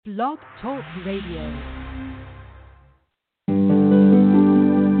Blog Talk Radio.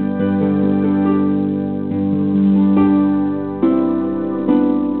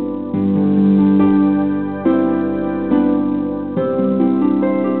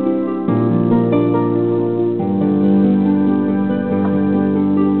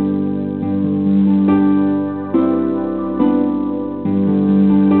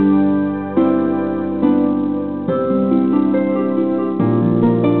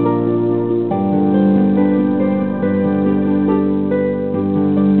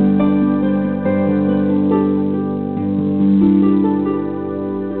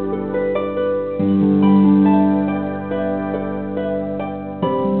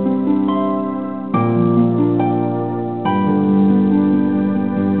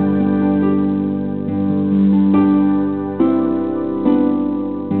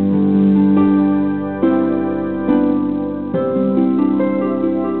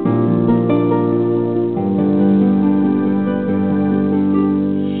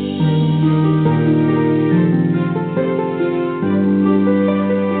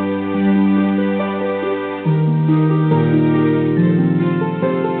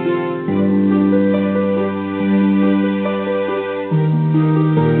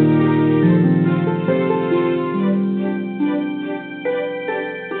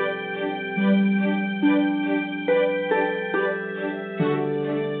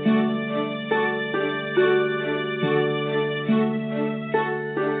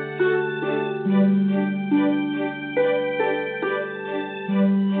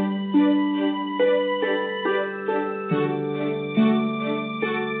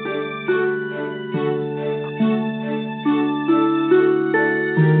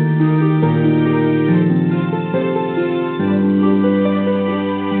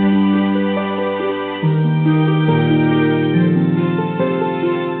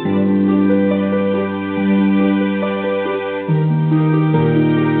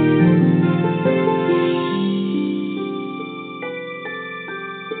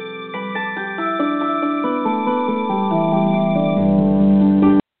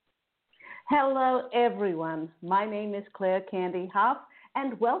 Hello, everyone. My name is Claire Candy Hoff,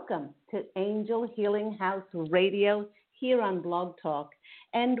 and welcome to Angel Healing House Radio here on Blog Talk.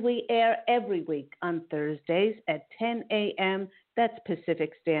 And we air every week on Thursdays at 10 a.m. That's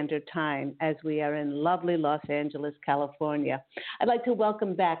Pacific Standard Time, as we are in lovely Los Angeles, California. I'd like to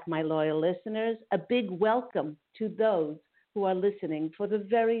welcome back my loyal listeners. A big welcome to those who are listening for the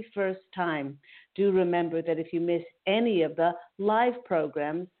very first time. Do remember that if you miss any of the live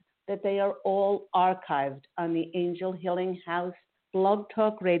programs, that they are all archived on the Angel Healing House Blog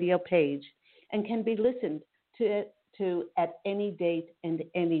Talk Radio page and can be listened to at any date and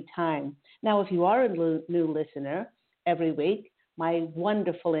any time. Now, if you are a new listener, every week, my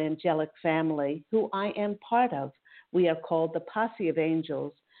wonderful angelic family, who I am part of, we are called the Posse of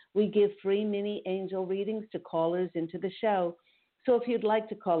Angels. We give free mini angel readings to callers into the show. So if you'd like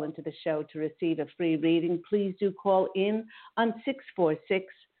to call into the show to receive a free reading, please do call in on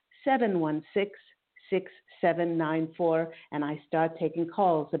 646-716-6794, and I start taking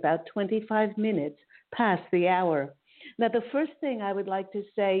calls about 25 minutes past the hour. Now, the first thing I would like to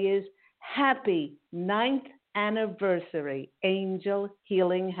say is happy 9th anniversary, Angel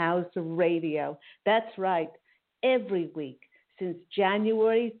Healing House Radio. That's right, every week since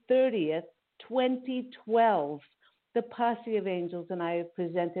January 30th, 2012, the Posse of Angels and I have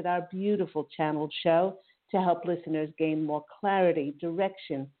presented our beautiful channeled show to help listeners gain more clarity,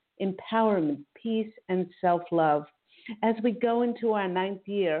 direction, empowerment, peace, and self-love as we go into our 9th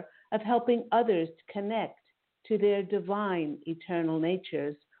year of helping others to connect to their divine eternal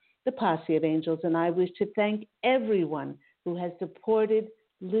natures. The Posse of Angels and I wish to thank everyone who has supported,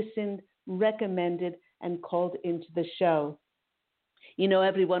 listened, recommended, and called into the show. You know,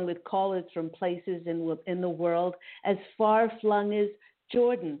 everyone with callers from places in the world as far-flung as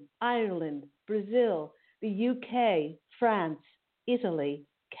Jordan, Ireland, Brazil, the UK, France, Italy,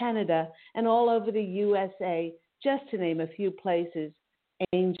 Canada, and all over the USA, just to name a few places.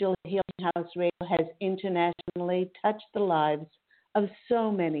 Angel Healing House Radio has internationally touched the lives of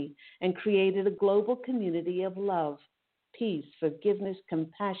so many and created a global community of love, peace, forgiveness,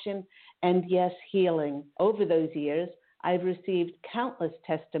 compassion, and yes, healing. Over those years, I've received countless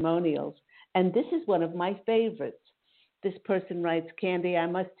testimonials, and this is one of my favorites. This person writes, Candy, I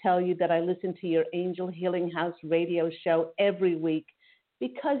must tell you that I listen to your Angel Healing House radio show every week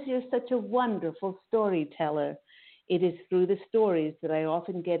because you're such a wonderful storyteller. It is through the stories that I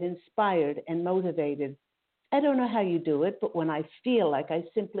often get inspired and motivated. I don't know how you do it, but when I feel like I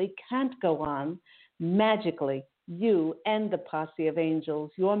simply can't go on, magically you and the posse of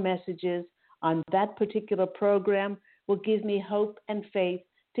angels, your messages on that particular program will give me hope and faith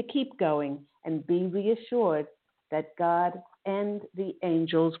to keep going and be reassured that God and the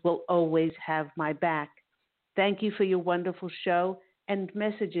angels will always have my back. Thank you for your wonderful show and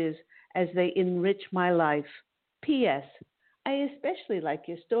messages as they enrich my life. P.S. I especially like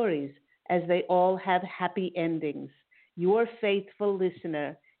your stories as they all have happy endings. Your faithful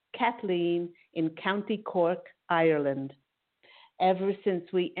listener, Kathleen in County Cork, Ireland. Ever since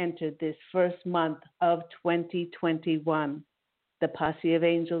we entered this first month of 2021, the Posse of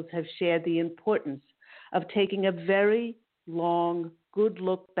Angels have shared the importance of taking a very long, good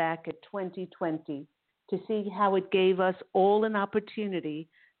look back at 2020 to see how it gave us all an opportunity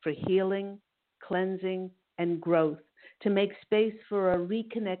for healing, cleansing, and growth, to make space for a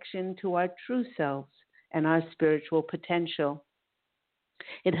reconnection to our true selves and our spiritual potential.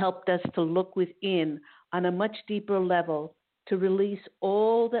 It helped us to look within on a much deeper level to release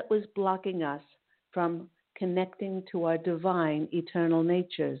all that was blocking us from connecting to our divine eternal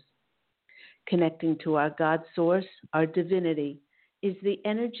natures. Connecting to our God source, our divinity, is the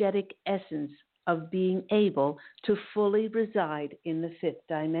energetic essence of being able to fully reside in the fifth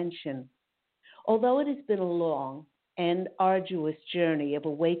dimension. Although it has been a long and arduous journey of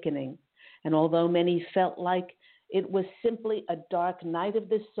awakening, and although many felt like it was simply a dark night of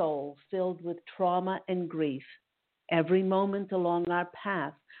the soul filled with trauma and grief, every moment along our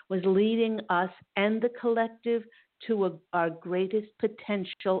path was leading us and the collective to our greatest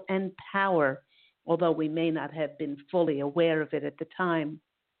potential and power, although we may not have been fully aware of it at the time.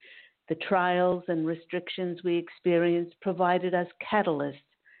 The trials and restrictions we experienced provided us catalysts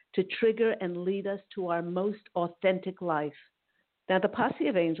to trigger and lead us to our most authentic life. Now, the Posse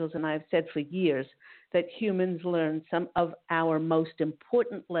of Angels and I have said for years that humans learn some of our most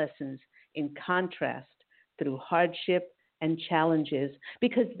important lessons in contrast through hardship and challenges,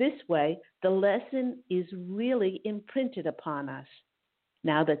 because this way the lesson is really imprinted upon us.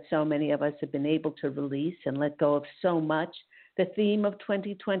 Now that so many of us have been able to release and let go of so much, the theme of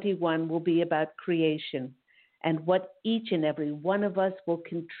 2021 will be about creation and what each and every one of us will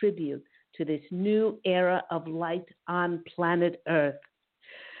contribute to this new era of light on planet Earth.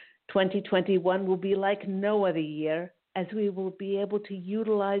 2021 will be like no other year, as we will be able to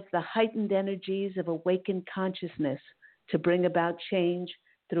utilize the heightened energies of awakened consciousness to bring about change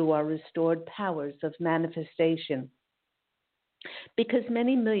through our restored powers of manifestation. Because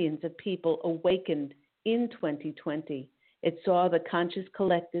many millions of people awakened in 2020, it saw the conscious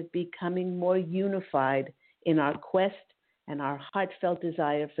collective becoming more unified in our quest and our heartfelt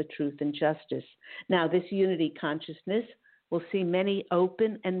desire for truth and justice. Now, this unity consciousness will see many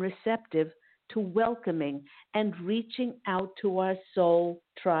open and receptive to welcoming and reaching out to our soul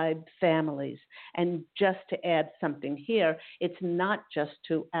tribe families. And just to add something here, it's not just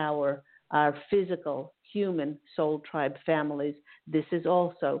to our physical human soul tribe families. This is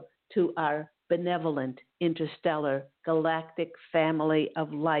also to our benevolent, interstellar, galactic family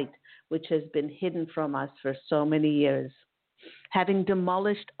of light, which has been hidden from us for so many years. Having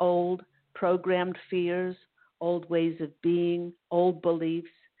demolished old programmed fears, old ways of being, old beliefs,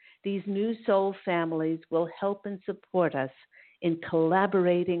 these new soul families will help and support us in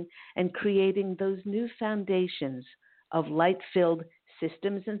collaborating and creating those new foundations of light-filled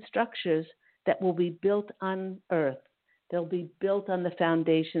systems and structures that will be built on earth. They'll be built on the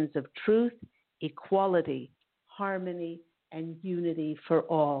foundations of truth, equality, harmony, and unity for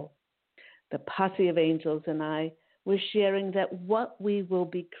all. The Posse of Angels and I were sharing that what we will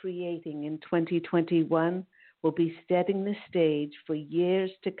be creating in 2021 will be setting the stage for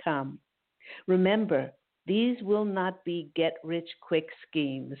years to come. Remember, these will not be get-rich-quick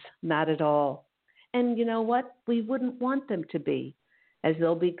schemes, not at all. And you know what? We wouldn't want them to be, as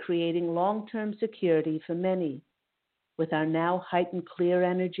they'll be creating long-term security for many. With our now heightened clear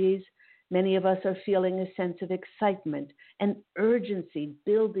energies, many of us are feeling a sense of excitement and urgency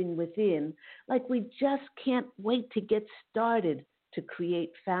building within, like we just can't wait to get started to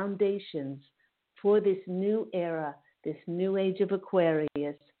create foundations for this new era, this new age of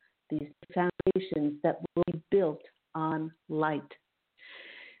Aquarius, these foundations that will be built on light.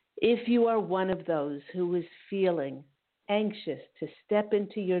 If you are one of those who is feeling anxious to step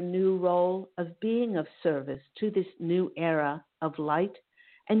into your new role of being of service to this new era of light,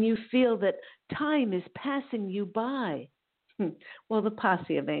 and you feel that time is passing you by, well, the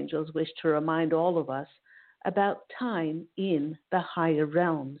Posse of Angels wish to remind all of us about time in the higher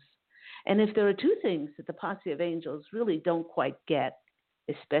realms. And if there are two things that the Posse of Angels really don't quite get,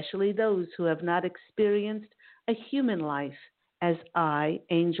 especially those who have not experienced a human life, as I,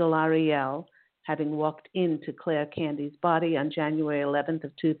 Angel Ariel, having walked into Claire Candy's body on January 11th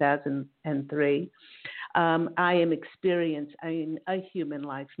of 2003. I am experiencing a human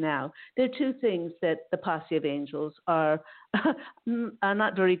life now. There are two things that the posse of angels are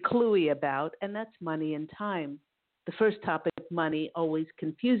not very cluey about, and that's money and time. The first topic, money, always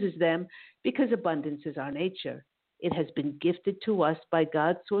confuses them because abundance is our nature. It has been gifted to us by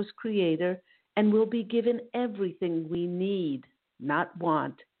God's source creator and will be given everything we need, not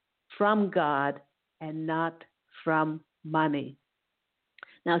want, from God and not from money.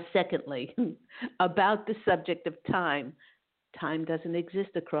 Now, secondly, about the subject of time. Time doesn't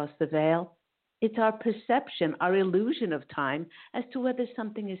exist across the veil. It's our perception, our illusion of time as to whether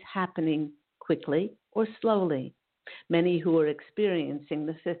something is happening quickly or slowly. Many who are experiencing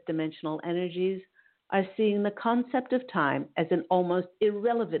the fifth dimensional energies are seeing the concept of time as an almost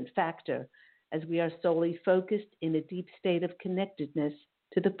irrelevant factor, as we are solely focused in a deep state of connectedness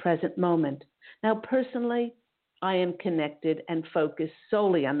to the present moment. Now, personally, I am connected and focused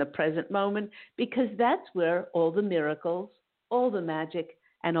solely on the present moment because that's where all the miracles, all the magic,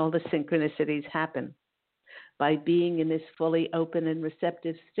 and all the synchronicities happen. By being in this fully open and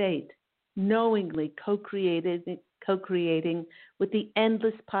receptive state, knowingly co-creating with the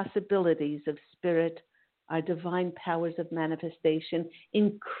endless possibilities of spirit, our divine powers of manifestation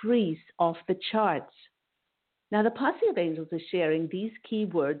increase off the charts. Now, the posse of angels is sharing these key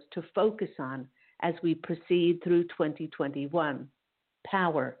words to focus on as we proceed through 2021.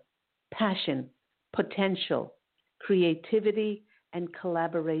 Power, passion, potential, creativity, and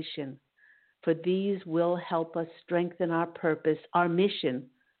collaboration. For these will help us strengthen our purpose, our mission,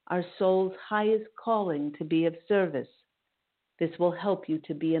 our soul's highest calling to be of service. This will help you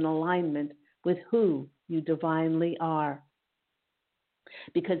to be in alignment with who you divinely are.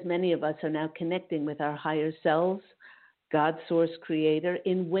 Because many of us are now connecting with our higher selves, God's source creator,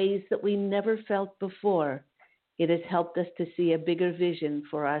 in ways that we never felt before. It has helped us to see a bigger vision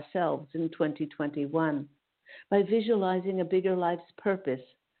for ourselves in 2021. By visualizing a bigger life's purpose,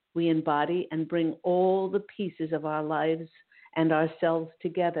 we embody and bring all the pieces of our lives and ourselves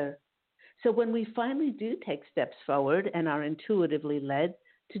together. So when we finally do take steps forward and are intuitively led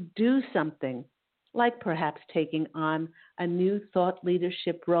to do something, like perhaps taking on a new thought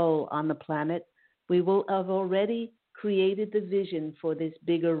leadership role on the planet, we will have already created the vision for this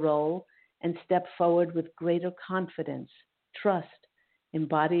bigger role and step forward with greater confidence, trust,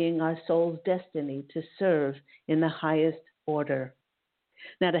 embodying our soul's destiny to serve in the highest order.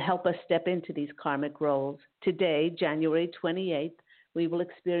 Now, to help us step into these karmic roles, today, January 28th,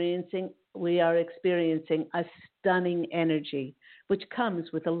 we are experiencing a stunning energy, which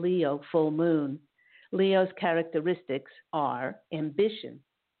comes with a Leo full moon. Leo's characteristics are ambition,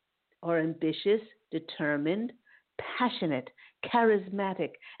 or ambitious, determined, passionate,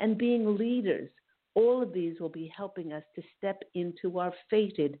 charismatic, and being leaders. All of these will be helping us to step into our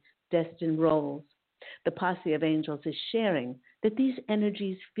fated, destined roles. The posse of angels is sharing that these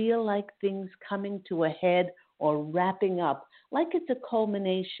energies feel like things coming to a head or wrapping up, like it's a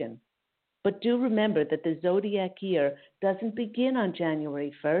culmination. But do remember that the zodiac year doesn't begin on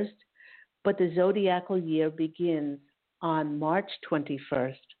January 1st, but the zodiacal year begins on March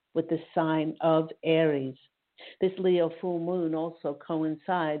 21st with the sign of Aries. This Leo full moon also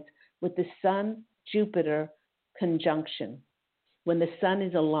coincides with the Sun-Jupiter conjunction. When the Sun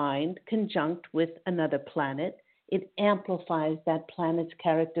is aligned, conjunct with another planet, it amplifies that planet's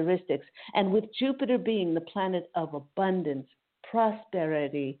characteristics. And with Jupiter being the planet of abundance,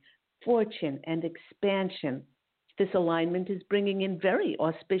 prosperity, fortune, and expansion, this alignment is bringing in very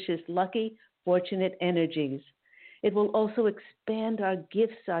auspicious, lucky, fortunate energies. It will also expand our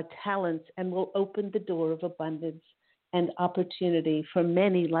gifts, our talents, and will open the door of abundance and opportunity for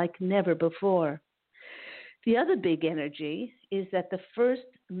many like never before. The other big energy is that the first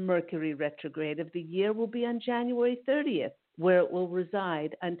Mercury retrograde of the year will be on January 30th, where it will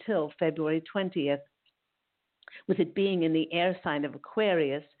reside until February 20th. With it being in the air sign of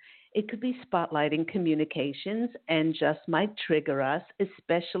Aquarius, it could be spotlighting communications and just might trigger us,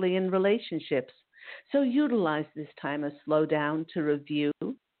 especially in relationships. So utilize this time of slowdown to review,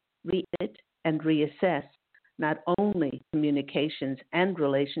 read, and reassess not only communications and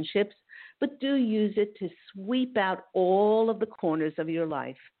relationships, but do use it to sweep out all of the corners of your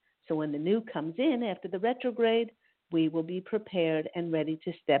life. So when the new comes in after the retrograde, we will be prepared and ready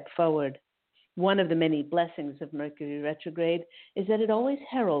to step forward. One of the many blessings of Mercury retrograde is that it always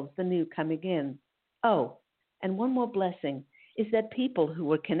heralds the new coming in. Oh, and one more blessing is that people who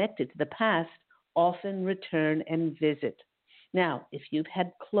were connected to the past often return and visit. Now, if you've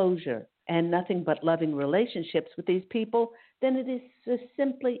had closure and nothing but loving relationships with these people, then it is just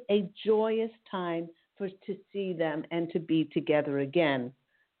simply a joyous time for to see them and to be together again.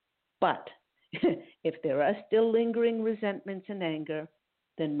 But if there are still lingering resentments and anger,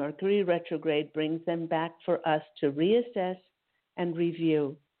 then Mercury retrograde brings them back for us to reassess and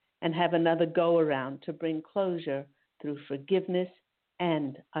review and have another go around to bring closure through forgiveness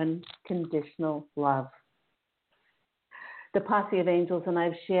and unconditional love. The posse of angels and I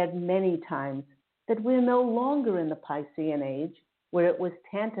have shared many times that we're no longer in the Piscean age where it was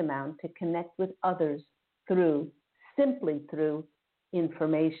tantamount to connect with others simply through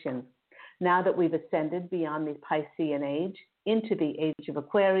information. Now that we've ascended beyond the Piscean age into the age of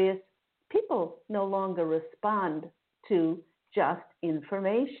Aquarius, people no longer respond to just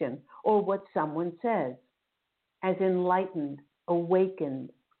information or what someone says. As enlightened, awakened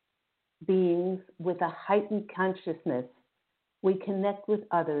beings with a heightened consciousness, we connect with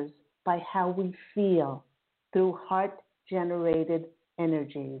others by how we feel through heart-generated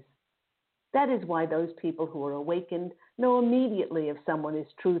energies. That is why those people who are awakened know immediately if someone is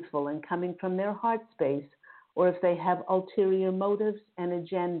truthful and coming from their heart space, or if they have ulterior motives and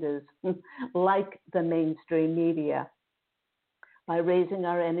agendas, like the mainstream media. By raising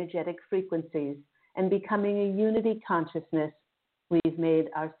our energetic frequencies and becoming a unity consciousness, we've made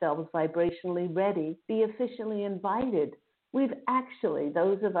ourselves vibrationally ready, be efficiently invited. We've actually,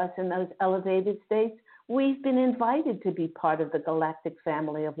 those of us in those elevated states, we've been invited to be part of the galactic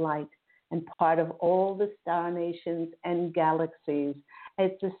family of light and part of all the star nations and galaxies.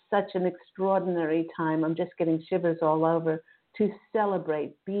 It's just such an extraordinary time. I'm just getting shivers all over to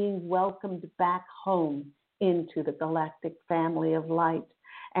celebrate being welcomed back home into the galactic family of light.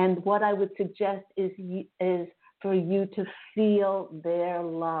 And what I would suggest is for you to feel their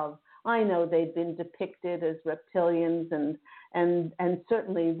love. I know they've been depicted as reptilians, and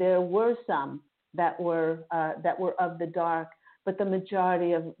certainly there were some that were of the dark, but the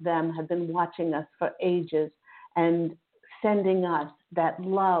majority of them have been watching us for ages and sending us that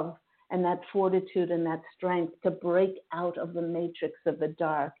love and that fortitude and that strength to break out of the matrix of the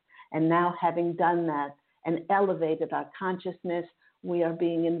dark. And now, having done that and elevated our consciousness, we are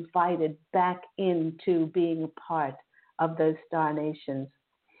being invited back into being a part of those star nations.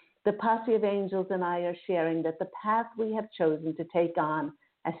 The posse of angels and I are sharing that the path we have chosen to take on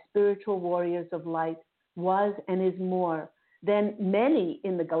as spiritual warriors of light was and is more than many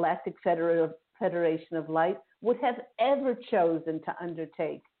in the Galactic Federation of Light would have ever chosen to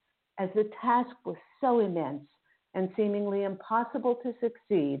undertake, as the task was so immense and seemingly impossible to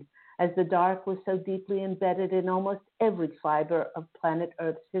succeed, as the dark was so deeply embedded in almost every fiber of planet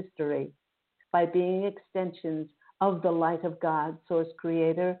Earth's history. By being extensions of the light of God, Source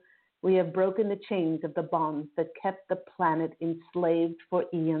Creator, we have broken the chains of the bonds that kept the planet enslaved for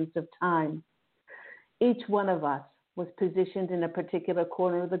eons of time. Each one of us was positioned in a particular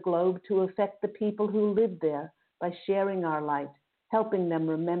corner of the globe to affect the people who lived there by sharing our light, helping them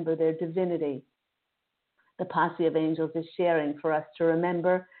remember their divinity. The posse of angels is sharing for us to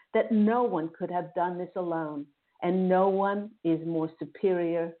remember that no one could have done this alone, and no one is more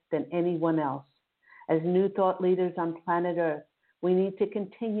superior than anyone else. As new thought leaders on planet Earth, we need to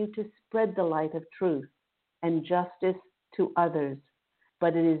continue to spread the light of truth and justice to others.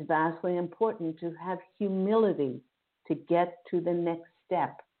 But it is vastly important to have humility to get to the next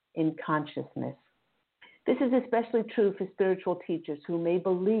step in consciousness. This is especially true for spiritual teachers who may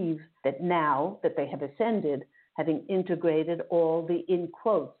believe that now that they have ascended, having integrated all the, in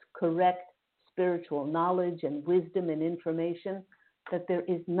quotes, correct spiritual knowledge and wisdom and information, that there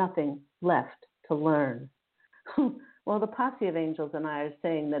is nothing left to learn. Well, the posse of angels and I are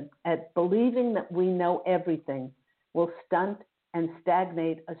saying that at believing that we know everything will stunt and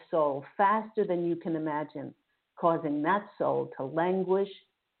stagnate a soul faster than you can imagine, causing that soul to languish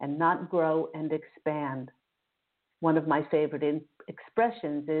and not grow and expand. One of my favorite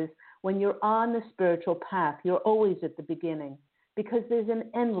expressions is, when you're on the spiritual path, you're always at the beginning, because there's an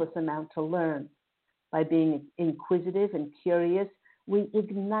endless amount to learn. By being inquisitive and curious, we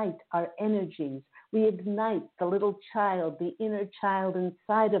ignite our energies. We ignite the little child, the inner child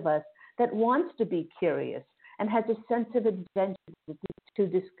inside of us that wants to be curious and has a sense of adventure to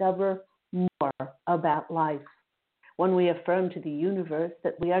discover more about life. When we affirm to the universe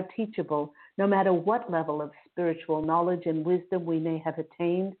that we are teachable, no matter what level of spiritual knowledge and wisdom we may have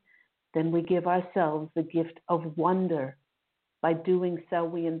attained, then we give ourselves the gift of wonder. By doing so,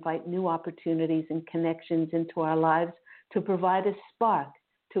 we invite new opportunities and connections into our lives to provide a spark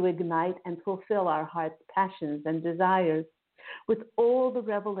to ignite and fulfill our heart's passions and desires. With all the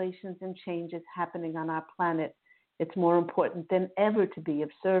revelations and changes happening on our planet, it's more important than ever to be of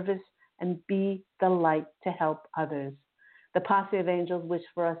service and be the light to help others. The posse of angels wish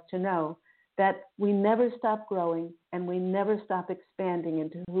for us to know that we never stop growing and we never stop expanding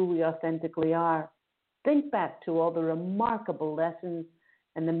into who we authentically are. Think back to all the remarkable lessons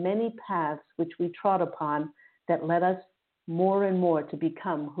and the many paths which we trod upon that led us more and more to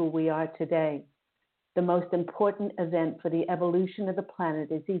become who we are today. The most important event for the evolution of the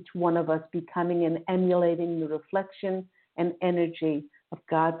planet is each one of us becoming and emulating the reflection and energy of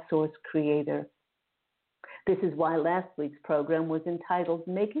God's source creator. This is why last week's program was entitled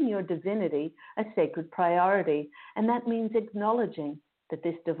Making Your Divinity a Sacred Priority, and that means acknowledging that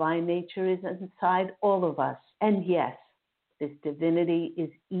this divine nature is inside all of us. And yes, this divinity is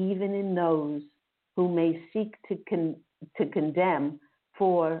even in those who may seek to condemn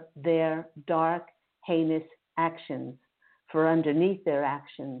for their dark, heinous actions. For underneath their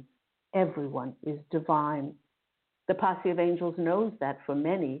actions, everyone is divine. The posse of angels knows that for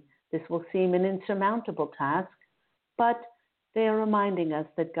many, this will seem an insurmountable task, but they are reminding us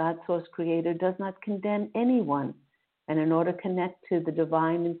that God's source creator does not condemn anyone, and in order to connect to the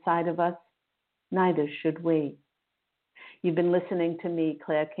divine inside of us, neither should we. You've been listening to me,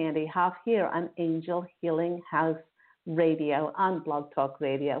 Claire Candy Hoff, here on Angel Healing House Radio, on Blog Talk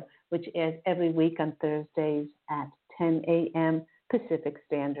Radio, which airs every week on Thursdays at 10 a.m. Pacific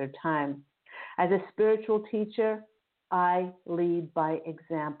Standard Time. As a spiritual teacher, I lead by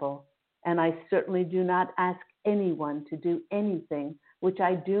example, and I certainly do not ask anyone to do anything which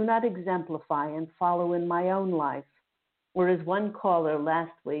I do not exemplify and follow in my own life. Whereas one caller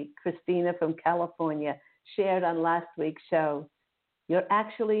last week, Christina from California, shared on last week's show, you're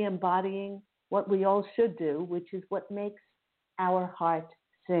actually embodying what we all should do, which is what makes our heart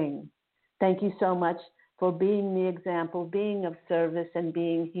sing. Thank you so much for being the example, being of service, and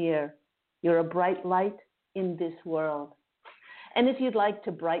being here. You're a bright light in this world. And if you'd like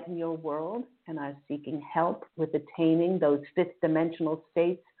to brighten your world and are seeking help with attaining those fifth dimensional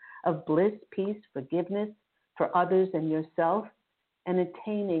states of bliss, peace, forgiveness for others and yourself, and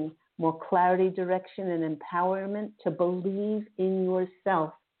attaining more clarity, direction, and empowerment to believe in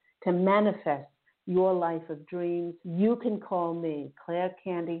yourself, to manifest your life of dreams, you can call me, Claire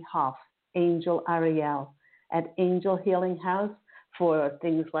Candy Hoff, Angel Ariel, at Angel Healing House for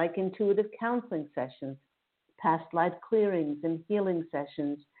things like intuitive counseling sessions, past life clearings and healing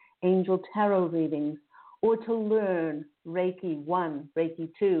sessions, angel tarot readings, or to learn Reiki 1, Reiki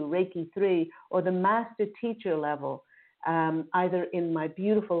 2, Reiki 3, or the master teacher level, either in my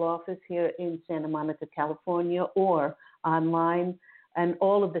beautiful office here in Santa Monica, California, or online. And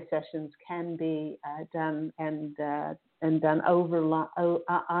all of the sessions can be done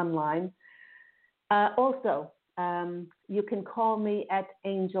online. Also, you can call me at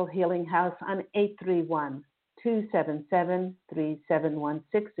Angel Healing House on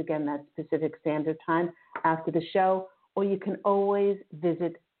 831-277-3716. Again, that's Pacific Standard Time after the show. Or you can always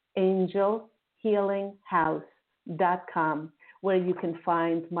visit angelhealinghouse.com, where you can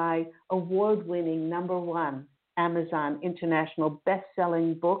find my award-winning #1 Amazon International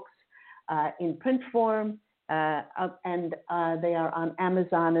best-selling books in print form, and they are on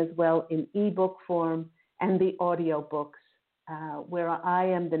Amazon as well in ebook form, and the audio books, where I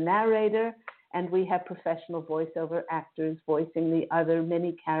am the narrator, and we have professional voiceover actors voicing the other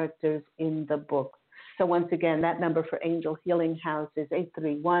many characters in the book. So once again, that number for Angel Healing House is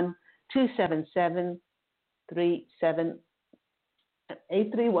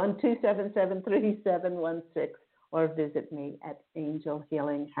 831-277-3716, or visit me at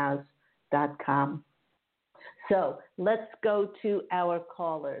angelhealinghouse.com. So let's go to our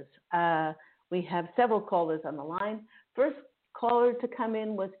callers. We have several callers on the line. First caller to come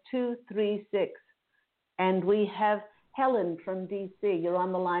in was 236, and we have Helen from D.C. You're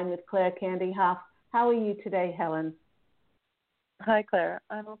on the line with Claire Candy Hoff. How are you today, Helen? Hi, Claire.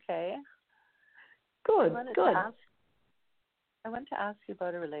 I'm okay. Good, good. I want to ask you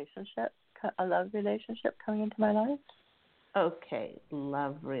about a relationship, a love relationship coming into my life. Okay,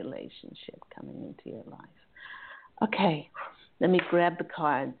 love relationship coming into your life. Okay, let me grab the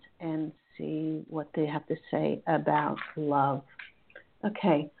cards and see what they have to say about love.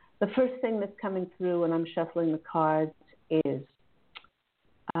 Okay, the first thing that's coming through when I'm shuffling the cards is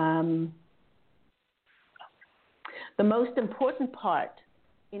the most important part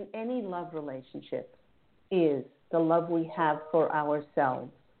in any love relationship is the love we have for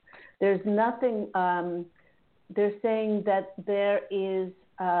ourselves. There's nothing, they're saying that there is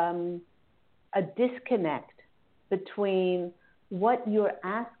a disconnect between what you're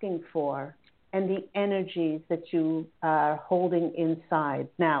asking for and the energies that you are holding inside.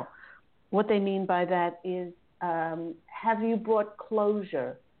 Now, what they mean by that is, have you brought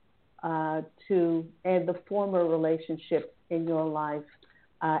closure to the former relationship in your life.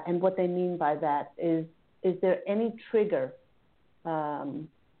 And what they mean by that is there any trigger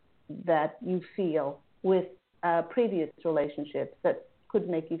that you feel with previous relationships that could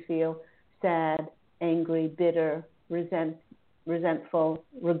make you feel sad, angry, bitter, resentful,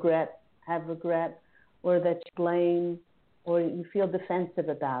 have regret, or that you blame, or you feel defensive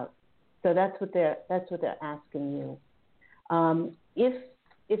about? So that's what they're asking you.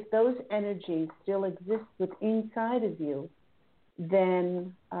 If those energies still exist inside of you,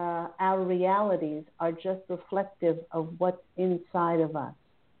 then our realities are just reflective of what's inside of us.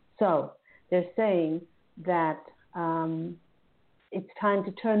 So they're saying that it's time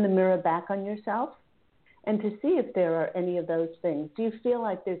to turn the mirror back on yourself and to see if there are any of those things. Do you feel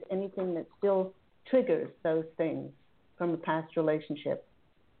like there's anything that still triggers those things from a past relationship?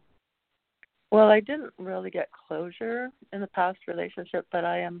 Well, I didn't really get closure in the past relationship, but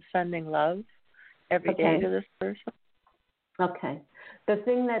I am sending love every day to this person. Okay. The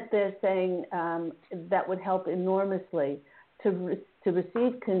thing that they're saying that would help enormously to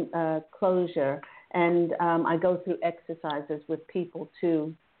receive closure, and I go through exercises with people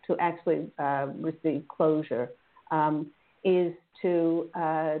to actually receive closure, is to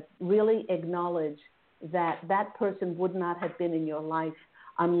really acknowledge that person would not have been in your life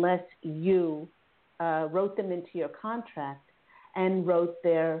unless you wrote them into your contract and wrote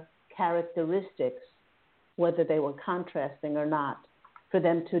their characteristics, whether they were contrasting or not, for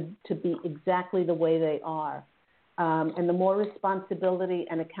them to be exactly the way they are. And the more responsibility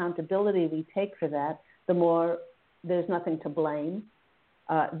and accountability we take for that, the more there's nothing to blame.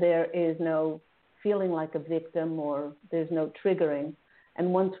 There is no feeling like a victim, or there's no triggering.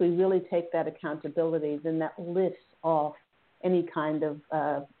 And once we really take that accountability, then that lifts off any kind of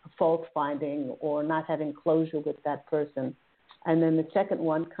fault finding or not having closure with that person. And then the second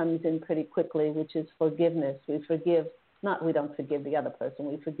one comes in pretty quickly, which is forgiveness. We don't forgive the other person.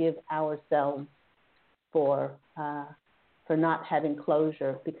 We forgive ourselves for not having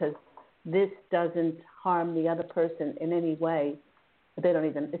closure, because this doesn't harm the other person in any way.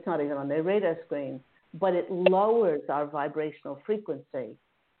 It's not even on their radar screen, but it lowers our vibrational frequency,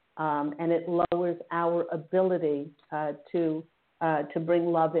 and it lowers our ability to bring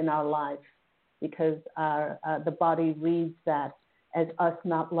love in our life, because the body reads that as us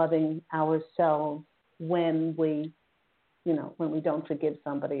not loving ourselves when we don't forgive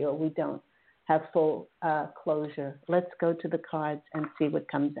somebody or we don't have full closure. Let's go to the cards and see what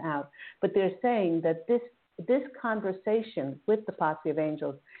comes out. But they're saying that this conversation with the posse of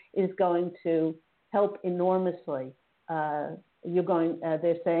angels is going to help enormously. They're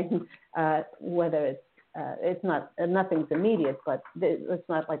saying whether it's not, nothing's immediate, but it's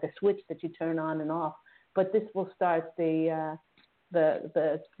not like a switch that you turn on and off. But this will start the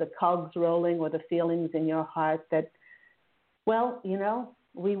cogs rolling, or the feelings in your heart that, well,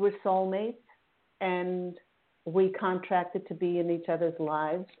 we were soulmates and we contracted to be in each other's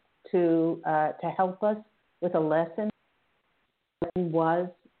lives to help us with a lesson. Was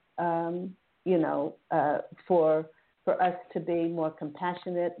for us to be more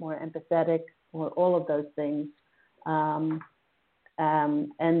compassionate, more empathetic, or all of those things, and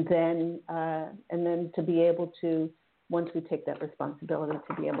then to be able to, once we take that responsibility,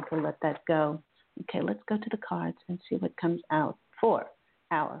 to be able to let that go. Okay, let's go to the cards and see what comes out for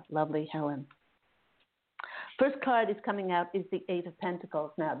our lovely Helen. First card is coming out is the Eight of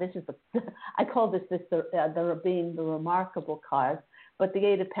Pentacles. Now, this is I call this being the remarkable card, but the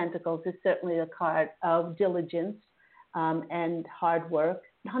Eight of Pentacles is certainly a card of diligence and hard work.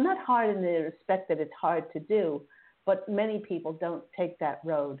 Now, not hard in the respect that it's hard to do, but many people don't take that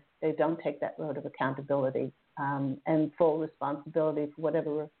road. They don't take that road of accountability and full responsibility for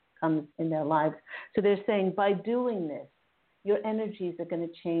whatever comes in their lives. So they're saying by doing this, your energies are going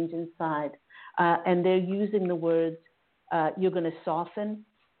to change inside. And they're using the words, you're going to soften.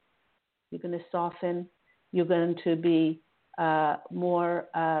 You're going to soften. You're going to be more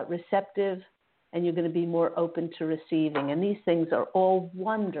receptive, and you're going to be more open to receiving. And these things are all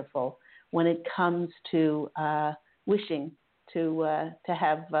wonderful when it comes to wishing to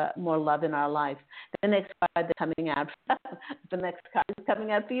have more love in our life. The next card that's coming out,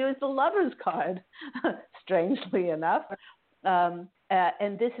 for you is the Lover's card, strangely enough. And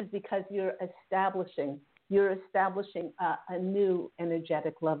this is because you're establishing a new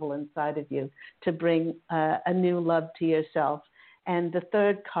energetic level inside of you to bring a new love to yourself. And the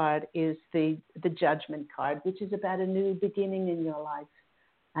third card is the Judgment card, which is about a new beginning in your life.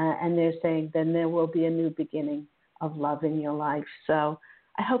 And they're saying then there will be a new beginning of love in your life. So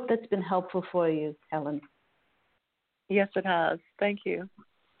I hope that's been helpful for you, Helen. Yes, it has. Thank you.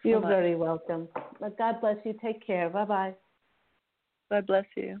 You're very welcome. God bless you. Take care. Bye-bye. God bless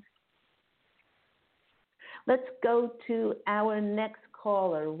you. Let's go to our next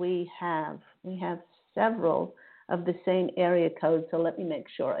caller. We have several of the same area code, so let me make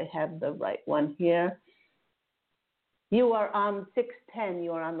sure I have the right one here. You are on 610.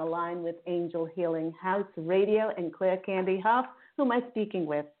 You are on the line with Angel Healing House Radio and Claire Candy Huff. Who am I speaking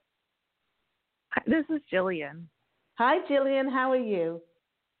with? This is Jillian. Hi, Jillian. How are you?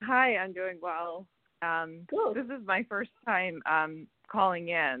 Hi, I'm doing well. Good. This is my first time calling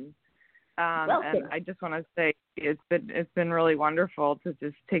in, Welcome. and I just want to say it's been really wonderful to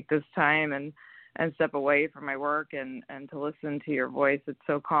just take this time and step away from my work and to listen to your voice. It's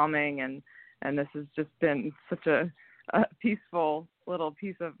so calming, and this has just been such a peaceful little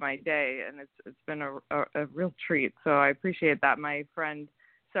piece of my day, and it's been a real treat. So I appreciate that. My friend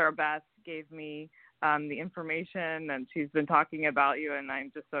Sarah Beth gave me the information, and she's been talking about you, and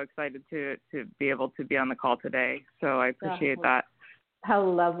I'm just so excited to be able to be on the call today. So I appreciate that. How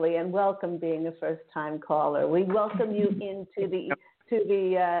lovely, and welcome being a first-time caller. We welcome you into the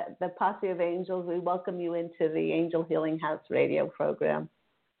Posse of Angels. We welcome you into the Angel Healing House radio program.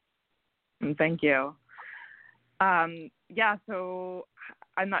 Thank you. So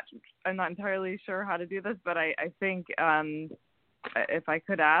I'm not entirely sure how to do this, but I think if I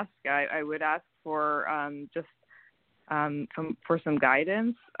could ask, I would ask for some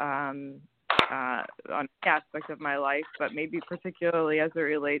guidance on the aspect of my life, but maybe particularly as it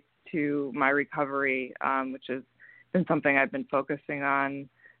relates to my recovery, which has been something I've been focusing on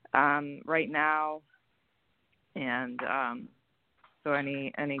right now, and so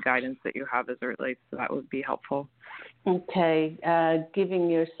any guidance that you have as it relates to that would be helpful. Okay. Giving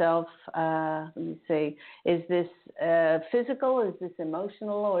yourself, let me see, is this physical, is this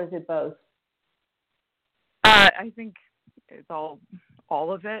emotional, or is it both? I think it's all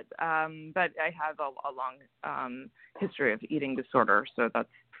of it, but I have a long history of eating disorder, so that's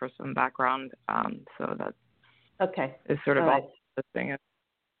for some background. So that is sort of all the thing.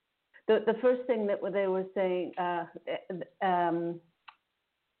 The first thing that they were saying,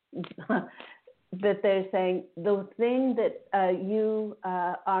 that they're saying, the thing that you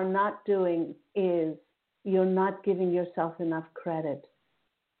are not doing is you're not giving yourself enough credit,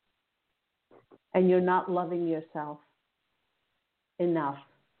 and you're not loving yourself enough.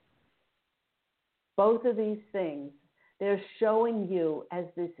 Both of these things, they're showing you as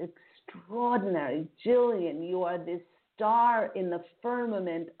this extraordinary, Jillian, you are this star in the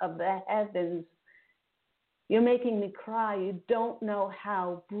firmament of the heavens. You're making me cry. You don't know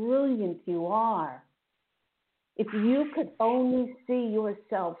how brilliant you are. If you could only see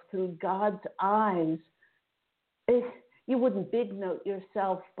yourself through God's eyes, you wouldn't big note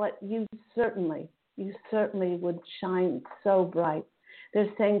yourself, but you certainly would shine so bright.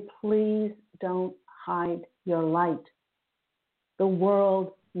 They're saying, please don't hide your light. The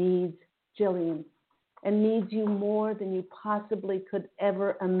world needs Jillian and needs you more than you possibly could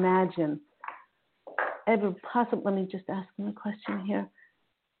ever imagine. Let me just ask them a question here.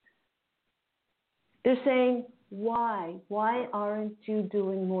 They're saying, why? Why aren't you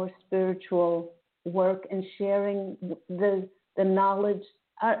doing more spiritual work and sharing the knowledge?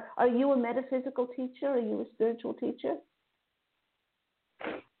 Are you a metaphysical teacher? Are you a spiritual teacher?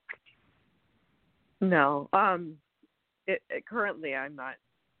 No. Currently, I'm not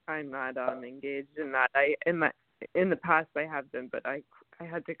engaged in that. In the past I have been, but I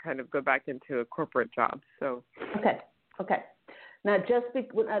had to kind of go back into a corporate job. So okay. Now,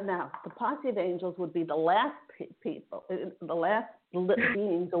 now the Posse of Angels would be the last people, the last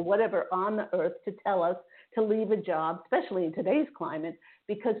beings or whatever on the earth to tell us to leave a job, especially in today's climate,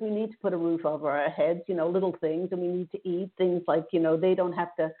 because we need to put a roof over our heads, little things, and we need to eat things like, they don't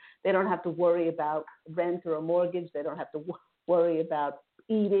have to worry about rent or a mortgage. They don't have to worry about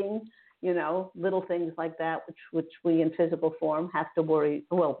eating, little things like that, which we in physical form have to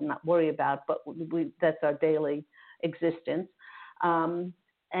not worry about, but that's our daily existence. And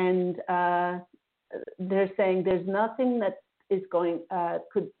they're saying there's nothing that is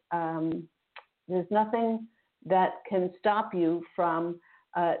there's nothing that can stop you from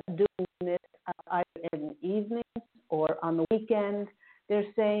doing this either in the evenings or on the weekend.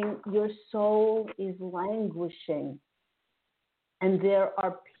 They're saying your soul is languishing, and there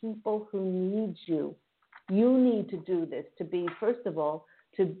are people who need you. You need to do this to be, first of all,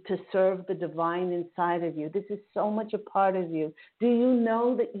 to serve the divine inside of you. This is so much a part of you. Do you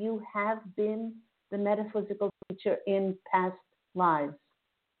know that you have been the metaphysical teacher in past lives?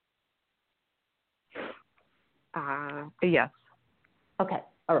 Yes. Okay.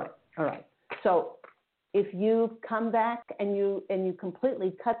 All right. So if you come back and you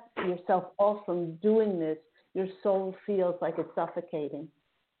completely cut yourself off from doing this, your soul feels like it's suffocating.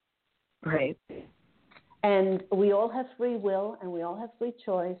 Right. And we all have free will and we all have free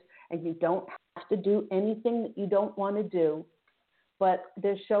choice, and you don't have to do anything that you don't want to do. But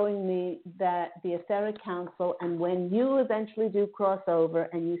they're showing me that the etheric council, and when you eventually do cross over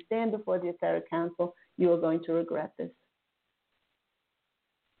and you stand before the etheric council, you are going to regret this.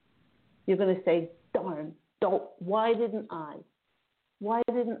 You're going to say, darn, why didn't I? Why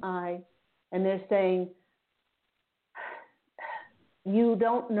didn't I? And they're saying, you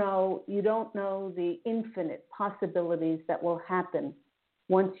don't know the infinite possibilities that will happen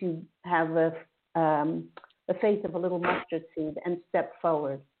once you have the faith of a little mustard seed and step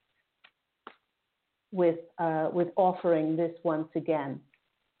forward with offering this once again.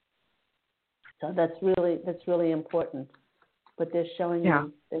 So that's really important. But they're showing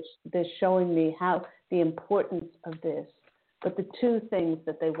me how the importance of this. But the two things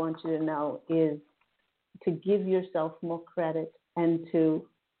that they want you to know is to give yourself more credit and to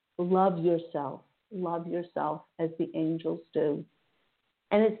love yourself as the angels do.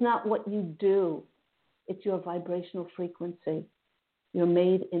 And it's not what you do, it's your vibrational frequency. You're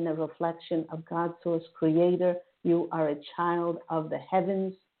made in the reflection of God's source creator. You are a child of the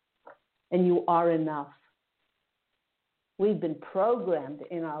heavens, and you are enough. We've been programmed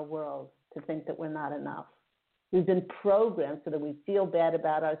in our world to think that we're not enough. We've been programmed so that we feel bad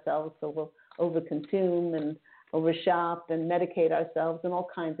about ourselves, so we'll overconsume and overshop and medicate ourselves and all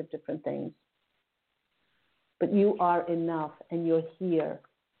kinds of different things. But you are enough, and you're here.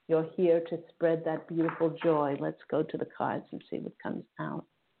 You're here to spread that beautiful joy. Let's go to the cards and see what comes out.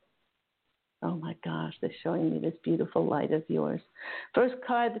 Oh my gosh, they're showing me this beautiful light of yours. First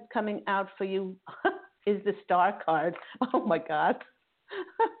card that's coming out for you is the star card. Oh my God.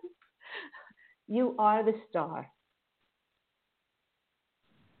 You are the star.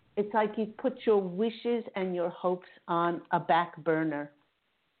 It's like you put your wishes and your hopes on a back burner.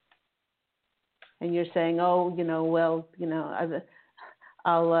 And you're saying, I won't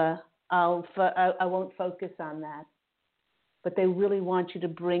focus on that. But they really want you to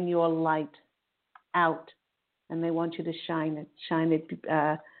bring your light out, and they want you to shine it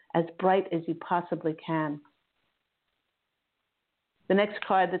as bright as you possibly can. The next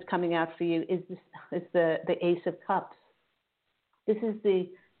card that's coming out for you is the Ace of Cups. This is the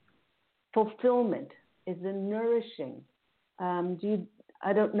fulfillment, is the nourishing. Do you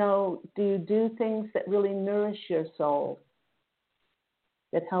do things that really nourish your soul,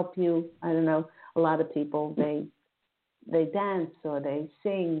 that help you? I don't know, a lot of people, they dance, or they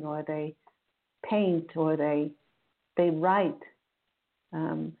sing, or they paint, or they write.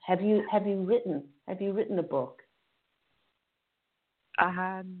 Have you written a book?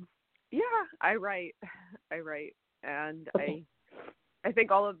 Yeah, I write, and okay. I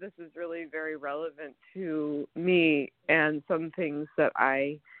think all of this is really very relevant to me, and some things that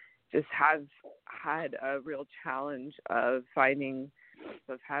I just have had a real challenge of having,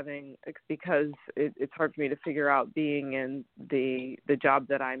 because it's hard for me to figure out, being in the job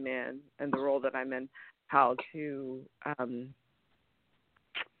that I'm in and the role that I'm in, how to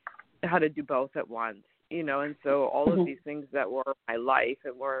do both at once, and so all of these things that were my life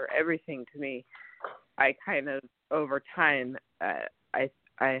and were everything to me, I kind of, over time,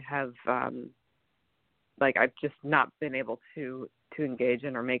 I have I've just not been able to engage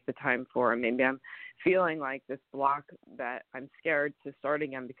in or make the time for, and maybe I'm feeling like this block that I'm scared to start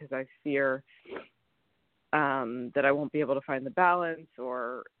again because I fear that I won't be able to find the balance,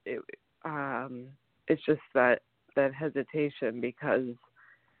 or it's just that hesitation, because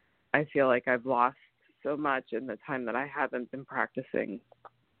I feel like I've lost so much in the time that I haven't been practicing.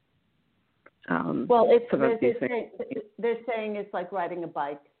 They're saying it's like riding a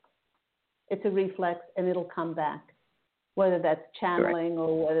bike. It's a reflex, and it'll come back, whether that's channeling, right,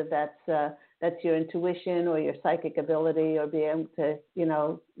 or whether that's your intuition or your psychic ability, or being able to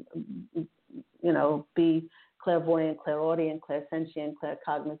be clairvoyant, clairaudient, clairsentient,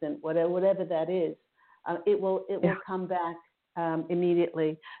 claircognizant, whatever that is. It will come back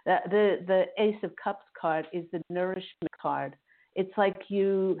immediately. The Ace of Cups card is the nourishment card. It's like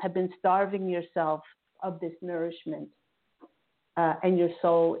you have been starving yourself of this nourishment, and your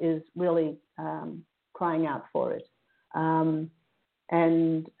soul is really crying out for it. And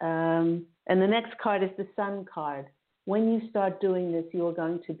the next card is the Sun card. When you start doing this, you are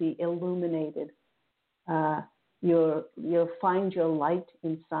going to be illuminated. You'll find your light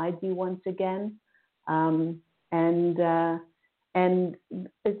inside you once again. And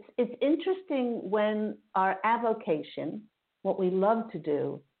it's interesting when our avocation, what we love to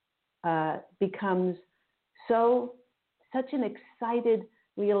do, becomes such an excited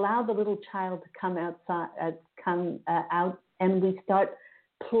we allow the little child to come outside, out, and we start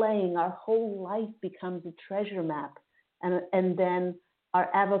playing. Our whole life becomes a treasure map, and then our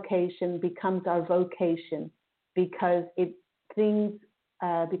avocation becomes our vocation, because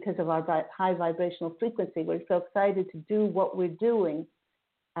because of our high vibrational frequency, we're so excited to do what we're doing.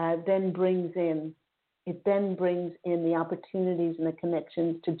 Then brings in the opportunities and the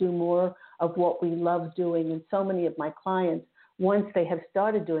connections to do more of what we love doing. And so many of my clients, once they have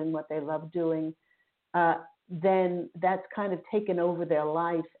started doing what they love doing, then that's kind of taken over their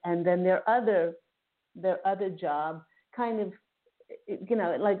life, and then their other job kind of,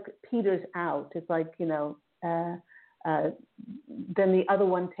 like peters out. It's like, then the other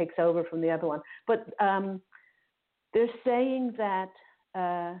one takes over from the other one. But they're saying that,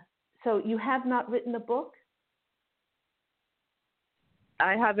 so you have not written a book?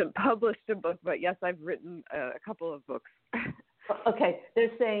 I haven't published a book, but yes, I've written a couple of books. Okay,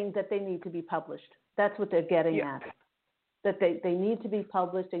 they're saying that they need to be published. That's what they're getting at, that they need to be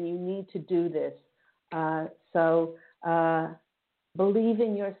published, and you need to do this. So believe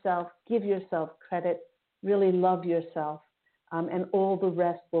in yourself, give yourself credit, really love yourself, and all the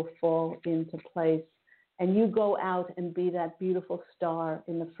rest will fall into place. And you go out and be that beautiful star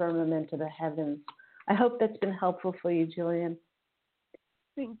in the firmament of the heavens. I hope that's been helpful for you, Jillian.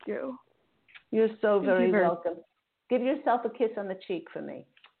 Thank you. You're so very welcome. Give yourself a kiss on the cheek for me.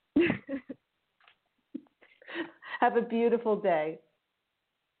 Have a beautiful day.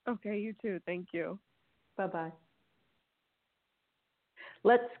 Okay, you too. Thank you. Bye-bye.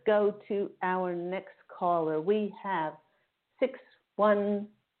 Let's go to our next caller. We have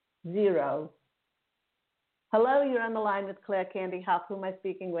 610. Hello, you're on the line with Claire Candy Hop. Who am I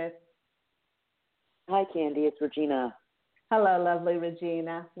speaking with? Hi, Candy. It's Regina. Hello, lovely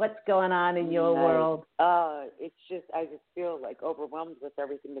Regina. What's going on in your world? It's just, I just feel like overwhelmed with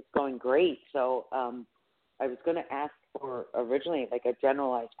everything that's going great. So I was going to ask for originally like a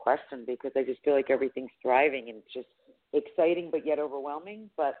generalized question, because I just feel like everything's thriving and it's just exciting but yet overwhelming.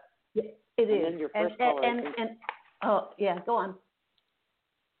 But it is. And then your first caller. Oh, yeah, go on.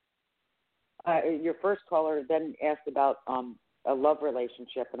 Your first caller then asked about a love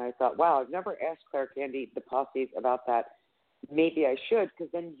relationship, and I thought, wow, I've never asked Claire Candy the Posses about that. Maybe I should,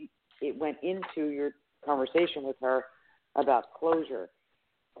 because then it went into your conversation with her about closure.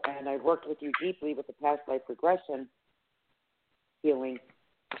 And I've worked with you deeply with the past life regression healing,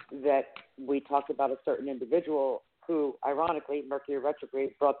 that we talked about a certain individual who, ironically, Mercury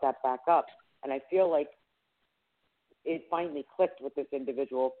retrograde brought that back up. And I feel like it finally clicked with this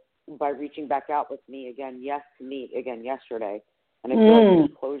individual by reaching back out with me again, to meet again yesterday. And I feel like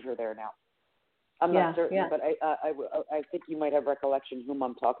there's closure there now. I'm not certain, but I think you might have recollection whom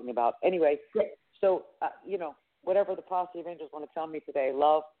I'm talking about. Anyway, so, whatever the Posse of Angels want to tell me today,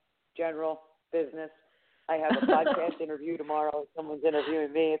 love, general, business. I have a podcast interview tomorrow. Someone's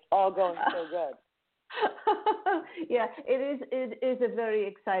interviewing me. It's all going so good. Yeah, it is a very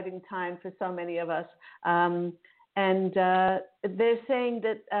exciting time for so many of us. And they're saying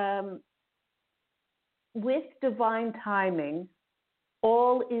that with divine timing,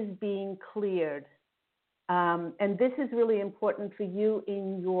 all is being cleared. And this is really important for you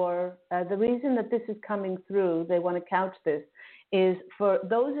in your, the reason that this is coming through, they want to couch this, is for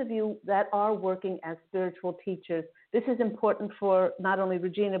those of you that are working as spiritual teachers. This is important for not only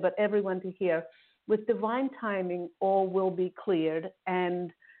Regina, but everyone to hear. With divine timing, all will be cleared,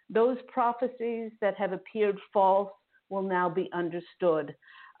 and those prophecies that have appeared false will now be understood.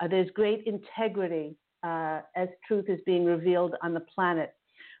 There's great integrity as truth is being revealed on the planet.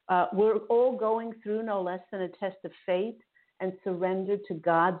 We're all going through no less than a test of faith and surrender to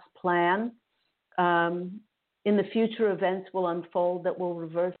God's plan. In the future, events will unfold that will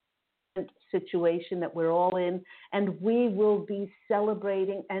reverse the situation that we're all in, and we will be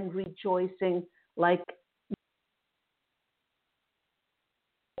celebrating and rejoicing like,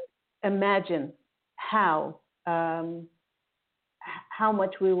 imagine how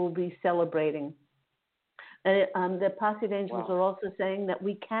much we will be celebrating. The Posse of Angels are also saying that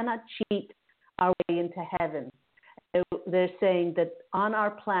we cannot cheat our way into heaven. They're saying that on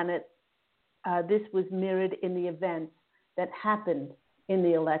our planet, this was mirrored in the events that happened in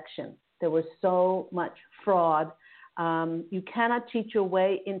the election. There was so much fraud. You cannot cheat your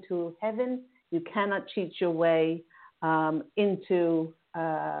way into heaven. You cannot cheat your way into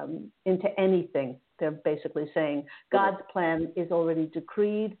anything. They're basically saying God's plan is already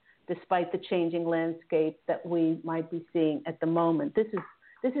decreed, despite the changing landscape that we might be seeing at the moment. This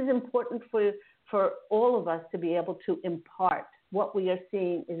is important for all of us to be able to impart. What we are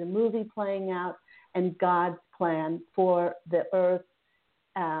seeing is a movie playing out, and God's plan for the earth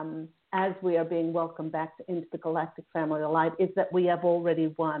as we are being welcomed back into the galactic family of light, is that we have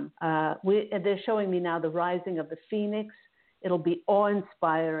already won. They're showing me now the rising of the phoenix. It'll be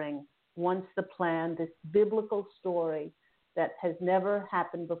awe-inspiring once the plan, this biblical story that has never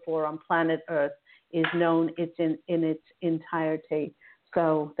happened before on planet Earth, is known in its entirety.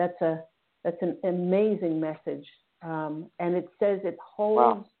 So that's an amazing message, and it says it holds.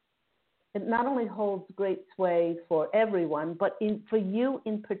 Wow. It not only holds great sway for everyone, but for you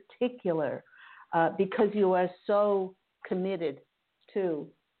in particular, because you are so committed to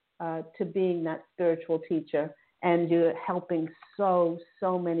being that spiritual teacher, and you're helping so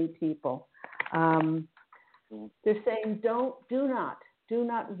many people. They're saying do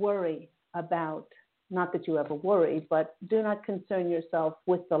not worry about, not that you ever worry, but do not concern yourself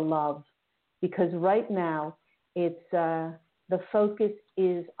with the love, because right now it's the focus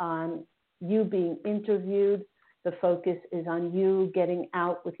is on you being interviewed. The focus is on you getting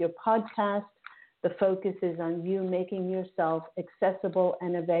out with your podcast. The focus is on you making yourself accessible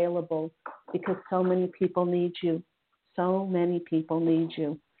and available, because so many people need you. So many people need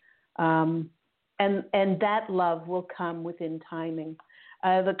you. And that love will come within timing.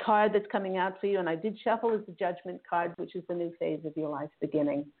 The card that's coming out for you, and I did shuffle, is the Judgment card, which is the new phase of your life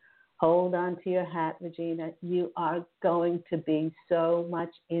beginning. Hold on to your hat, Regina. You are going to be so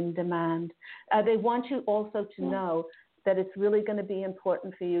much in demand. They want you also to know that it's really going to be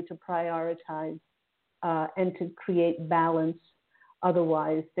important for you to prioritize and to create balance.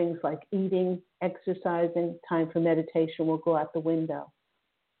 Otherwise, things like eating, exercising, time for meditation will go out the window,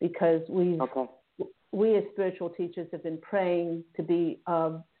 because we as spiritual teachers have been praying to be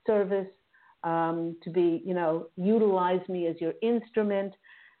of service, to be, utilize me as your instrument,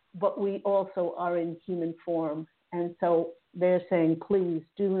 but we also are in human form. And so they're saying, please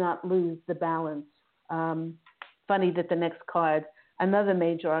do not lose the balance. Funny that the next card, another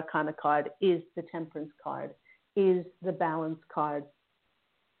major arcana card, is the Temperance card, is the Balance card.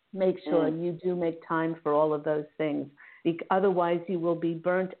 Make sure you do make time for all of those things. Otherwise, you will be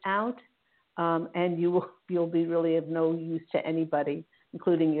burnt out, and you'll be really of no use to anybody,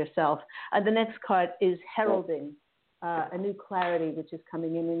 including yourself. The next card is Heralding, a new clarity which is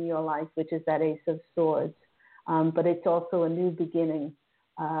coming in your life, which is that Ace of Swords. But it's also a new beginning,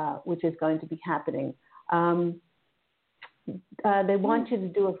 which is going to be happening. They want you to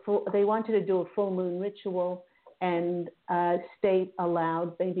do a full moon ritual and state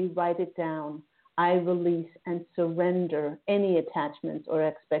aloud, maybe write it down. I release and surrender any attachments or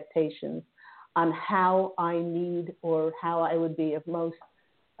expectations on how I need or how I would be of most,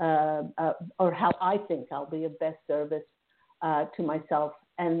 or how I think I'll be of best service to myself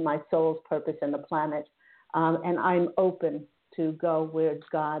and my soul's purpose and the planet. And I'm open to go where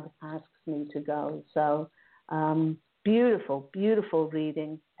God asks me to go. So beautiful, beautiful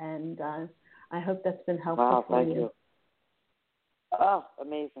reading. And I hope that's been helpful for you. Thank you. Oh,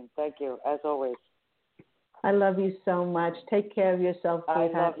 amazing. Thank you, as always. I love you so much. Take care of yourself,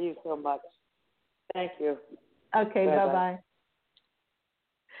 sweetheart. I love you so much. Thank you. Okay, Bye-bye. bye-bye.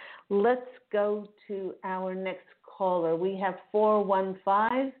 Let's go to our next caller. We have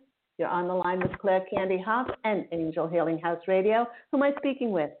 415. You're on the line with Claire Candy Hoff and Angel Healing House Radio. Who am I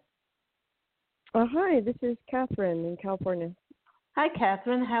speaking with? Hi, this is Catherine in California. Hi,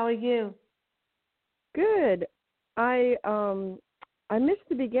 Catherine. How are you? Good. I missed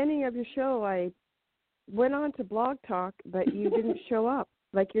the beginning of your show. I went on to Blog Talk, but you didn't show up.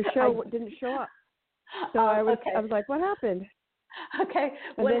 Like your show didn't show up. So I was like, what happened? Okay.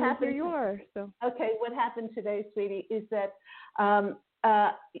 And what then happened? Here you are. So. Okay. What happened today, sweetie, is that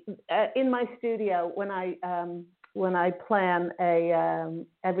in my studio, when I plan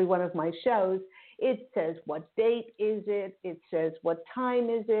every one of my shows, it says what date is it, it says what time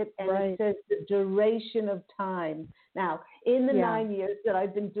is it, and it says the duration of time. Now, in the 9 years that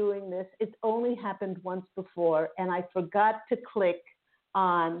I've been doing this, it's only happened once before, and I forgot to click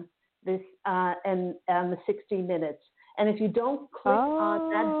on this and the 60 minutes. And if you don't click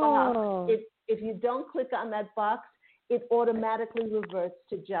on that box, if you don't click on that box, it automatically reverts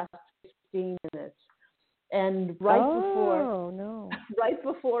to just 15 minutes. And right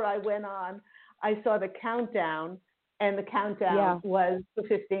before I went on, I saw the countdown, and the countdown was for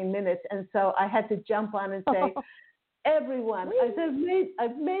 15 minutes. And so I had to jump on and say, everyone, I said,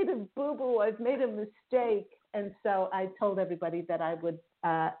 I've made a boo-boo, I've made a mistake. And so I told everybody that I would,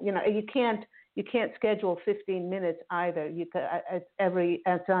 you can't schedule 15 minutes either. It's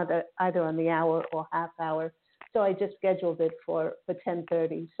either on the hour or half hour. So I just scheduled it for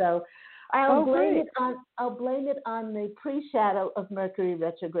 10:30. So I'll blame it on the pre-shadow of Mercury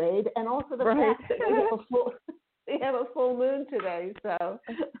retrograde, and also the fact that we have a full moon today, so.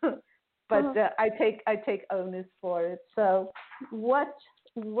 But I take onus for it. So, what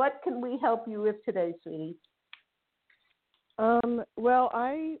can we help you with today, sweetie? Well,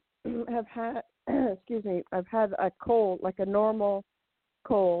 I have had, excuse me, I've had a cold, like a normal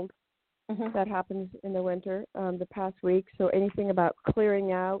cold that happens in the winter, the past week. So anything about clearing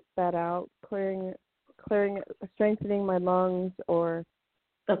that out, clearing, strengthening my lungs, or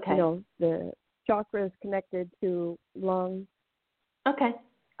the chakra is connected to lungs. Okay.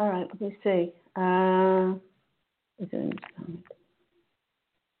 All right. Let me see. Is it in the stomach?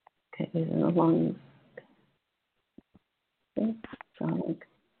 Okay, these are the lungs. Okay. Stomach.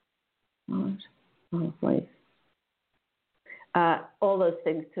 Place. All those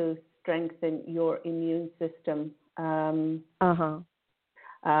things to strengthen your immune system.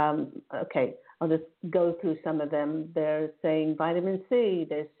 Okay, I'll just go through some of them. They're saying vitamin C.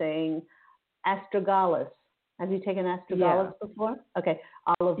 They're saying astragalus. Have you taken astragalus before? Okay,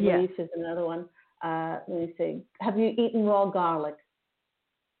 olive leaf is another one. Let me see. Have you eaten raw garlic?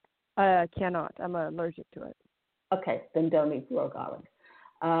 I cannot. I'm allergic to it. Okay, then don't eat raw garlic.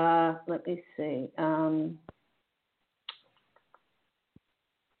 Let me see.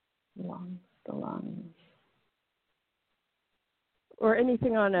 The lungs. Or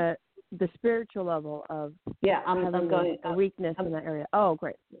anything on the spiritual level of I'm going a weakness in that area. Oh,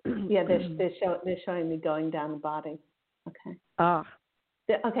 great. Yeah, they're showing me going down the body. Okay.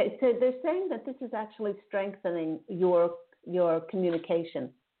 Okay, so they're saying that this is actually strengthening your communication.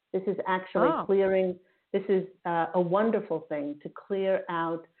 This is actually clearing. This is a wonderful thing to clear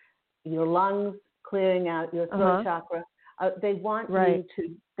out your lungs, clearing out your throat chakra. They want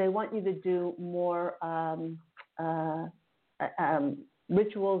you to do more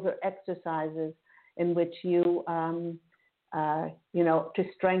rituals or exercises in which you to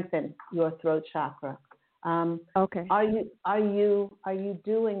strengthen your throat chakra. Okay. Are you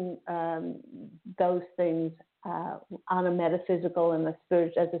doing those things on a metaphysical and as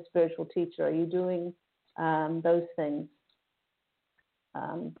a spiritual teacher? Are you doing those things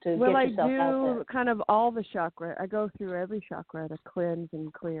to get yourself out there? Well, I do kind of all the chakra. I go through every chakra to cleanse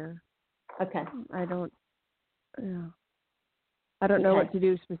and clear. Okay. I don't know what to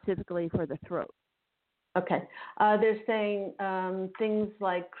do specifically for the throat. Okay. They're saying things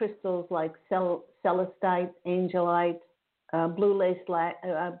like crystals like celestite, angelite, blue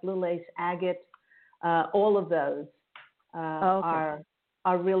lace agate, all of those are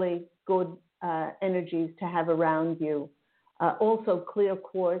really good energies to have around you. Also, clear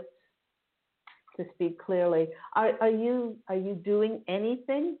quartz, to speak clearly. Are you doing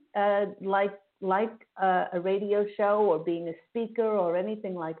anything like a radio show or being a speaker or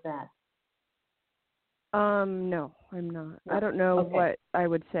anything like that? No, I'm not. I don't know what I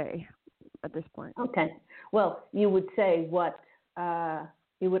would say at this point. Okay. Well, you would say what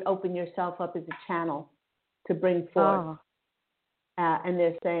you would open yourself up as a channel to bring forth. And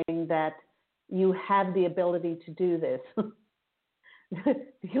they're saying that you have the ability to do this.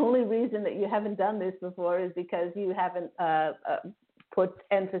 The only reason that you haven't done this before is because you haven't put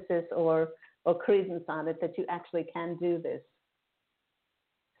emphasis or credence on it that you actually can do this.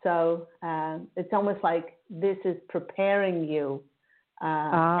 So it's almost like this is preparing you.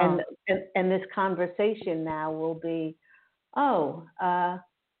 And this conversation now will be,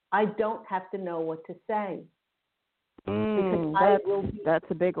 I don't have to know what to say. That's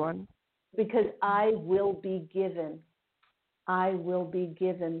a big one. Because I will be given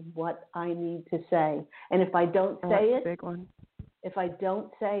what I need to say. And if I don't say it, big one. If I don't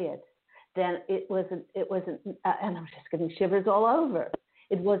say it, then it wasn't, and I'm just getting shivers all over.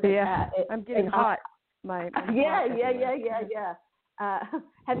 It wasn't. I'm getting hot. Yeah.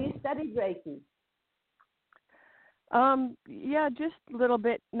 Have you studied Reiki? Yeah, just a little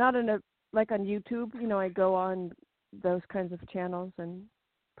bit. Not like on YouTube. I go on those kinds of channels and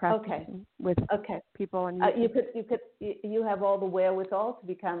practice with people on YouTube. You have all the wherewithal to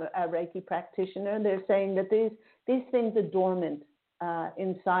become a Reiki practitioner. They're saying that these things are dormant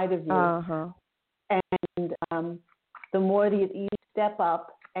inside of you, and the more that you step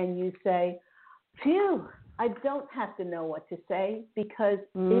up and you say, "Phew, I don't have to know what to say because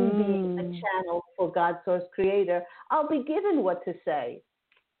in being a channel for God Source Creator, I'll be given what to say.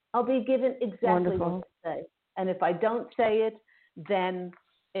 I'll be given exactly what to say. And if I don't say it, then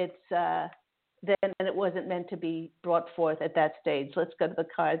it wasn't meant to be brought forth at that stage." Let's go to the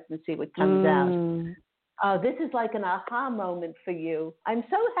cards and see what comes out. This is like an aha moment for you. I'm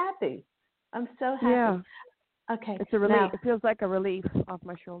so happy. Yeah. Okay. It's a relief. Now, it feels like a relief off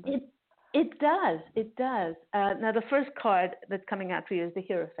my shoulder. It does. Now, the first card that's coming out for you is the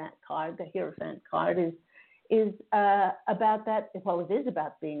Hierophant card. The Hierophant card is about that. Well, it is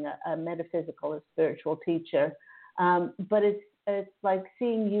about being a metaphysical, a spiritual teacher, but it's like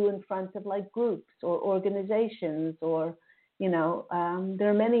seeing you in front of like groups or organizations, or there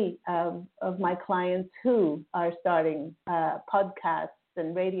are many of my clients who are starting podcasts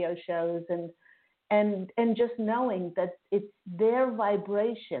and radio shows, and just knowing that it's their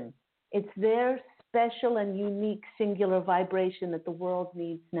vibration, it's their special and unique singular vibration that the world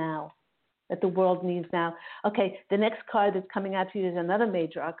needs now. Okay, the next card that's coming out to you is another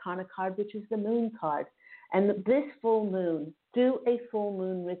major arcana card, which is the moon card. And this full moon, do a full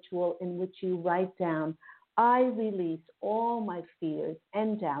moon ritual in which you write down, I release all my fears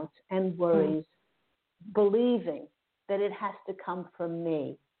and doubts and worries, believing that it has to come from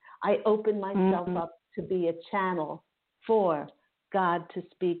me. I open myself up to be a channel for God to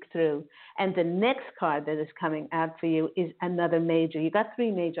speak through. And the next card that is coming out for you is another major. You got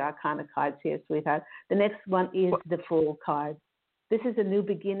 3 major arcana cards here, sweetheart. The next one is the Fool card. This is a new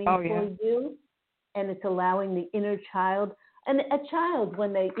beginning for you, and it's allowing the inner child. And a child,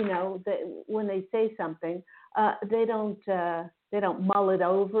 when they, when they say something, they don't mull it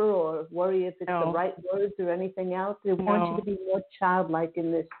over or worry if it's the right words or anything else. They want you to be more childlike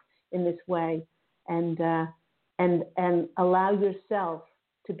in this way, and allow yourself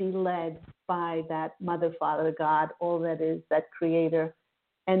to be led by that Mother, Father, God, all that is, that Creator,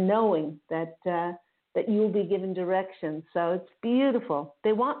 and knowing that you'll be given direction. So it's beautiful.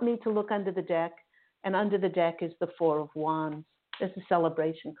 They want me to look under the deck, and under the deck is the 4 of Wands. It's a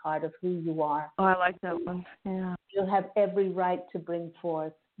celebration card of who you are. Oh, I like that one. Yeah. You'll have every right to bring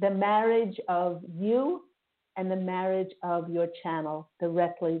forth the marriage of you and the marriage of your channel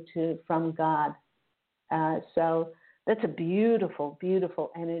directly from God. So that's a beautiful,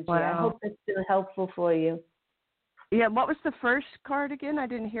 beautiful energy. Wow. I hope that's been helpful for you. Yeah, what was the first card again? I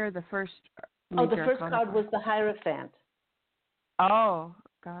didn't hear the first. The first card was the Hierophant. Oh,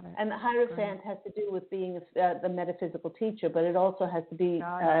 got it. And the Hierophant has to do with being the metaphysical teacher, but it also has to be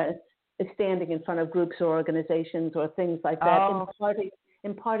standing in front of groups or organizations or things like that,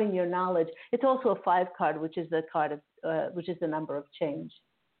 imparting your knowledge. It's also a 5 card, which is the card of which is the number of change.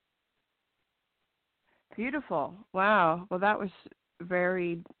 Beautiful. Wow. Well, that was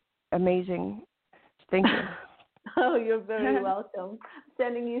very amazing. Thank you. Oh, you're very welcome.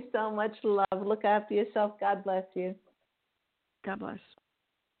 Sending you so much love. Look after yourself. God bless you. God bless.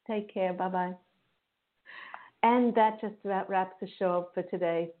 Take care. Bye-bye. And that just about wraps the show up for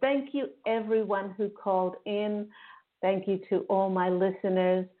today. Thank you, everyone who called in. Thank you to all my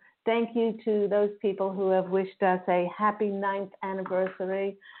listeners. Thank you to those people who have wished us a happy 9th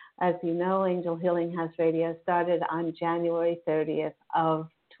anniversary. As you know, Angel Healing House Radio started on January 30th of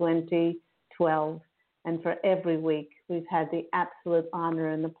 2012. And for every week, we've had the absolute honor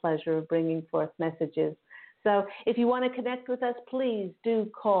and the pleasure of bringing forth messages. So if you want to connect with us, please do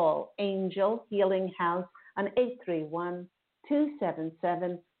call Angel Healing House on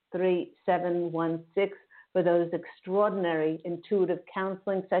 831-277-3716 for those extraordinary intuitive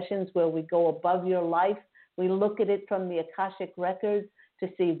counseling sessions where we go above your life. We look at it from the Akashic records to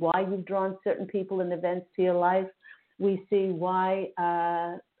see why you've drawn certain people and events to your life. We see why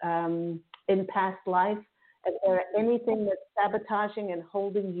in past life, if there anything that's sabotaging and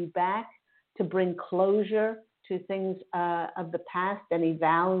holding you back to bring closure to things of the past, any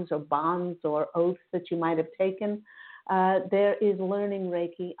vows or bonds or oaths that you might have taken, there is learning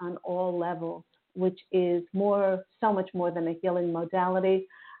Reiki on all levels, which is so much more than a healing modality.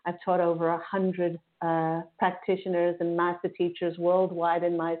 I've taught over 100 practitioners and master teachers worldwide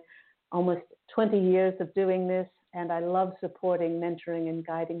in my almost 20 years of doing this, and I love supporting, mentoring, and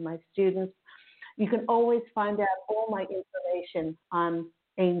guiding my students. You can always find out all my information on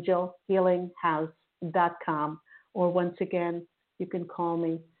angelhealinghouse.com, or once again, you can call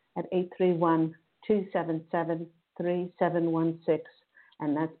me at 831-277-3716,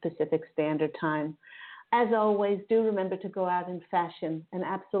 and that's Pacific Standard Time. As always, do remember to go out and fashion an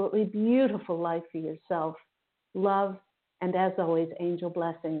absolutely beautiful life for yourself. Love, and as always, angel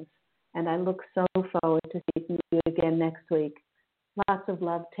blessings. And I look so forward to speaking to you again next week. Lots of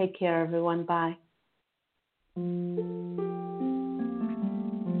love. Take care, everyone. Bye.